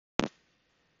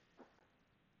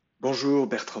Bonjour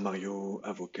Bertrand Mariot,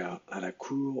 avocat à la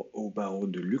Cour au barreau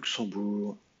de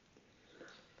Luxembourg.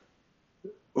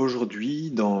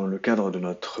 Aujourd'hui, dans le cadre de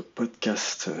notre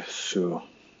podcast sur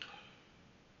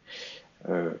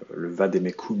le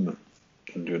vademecum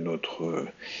de notre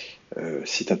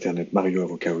site internet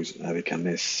marioavocat avec un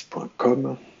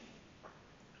s.com,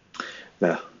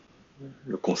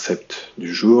 le concept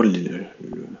du jour,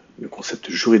 le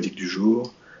concept juridique du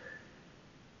jour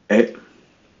est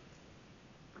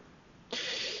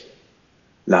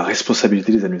la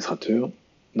responsabilité des administrateurs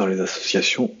dans les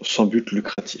associations sans but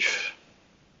lucratif.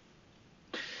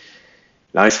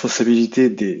 La responsabilité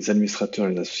des administrateurs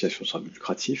et des associations sans but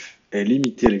lucratif est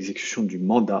limitée à l'exécution du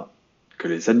mandat que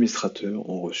les administrateurs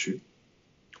ont reçu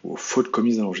ou aux fautes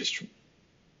commises dans leur gestion.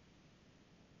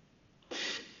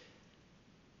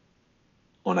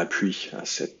 En appui à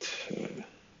ce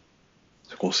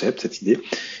concept, cette idée,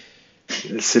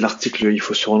 il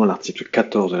faut se rendre à l'article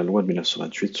 14 de la loi de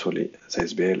 1928 sur les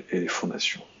ASBL et les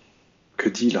fondations. Que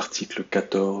dit l'article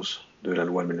 14 de la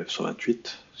loi de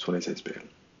 1928 sur les ASBL?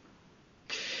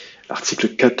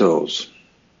 L'article 14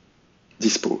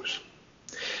 dispose: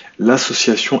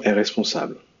 l'association est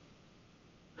responsable,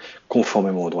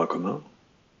 conformément au droit commun,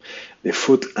 des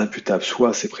fautes imputables soit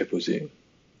à ses préposés,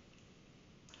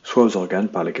 soit aux organes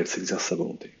par lesquels s'exerce sa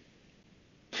volonté.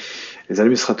 Les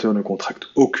administrateurs ne contractent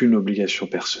aucune obligation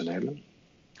personnelle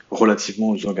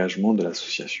relativement aux engagements de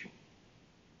l'association.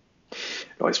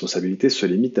 Leur responsabilité se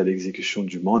limite à l'exécution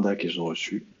du mandat qu'ils ont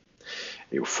reçu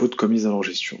et aux fautes commises dans leur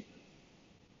gestion.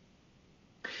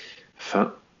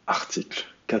 Fin article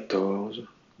 14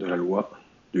 de la loi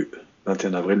du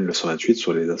 21 avril 1928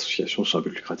 sur les associations sans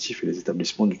but lucratif et les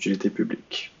établissements d'utilité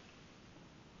publique.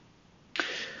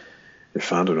 Et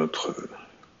fin de notre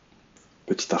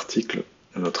petit article,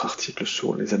 notre article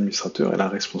sur les administrateurs et la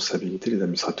responsabilité des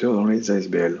administrateurs dans les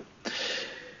ASBL.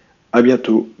 À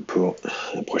bientôt pour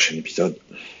un prochain épisode.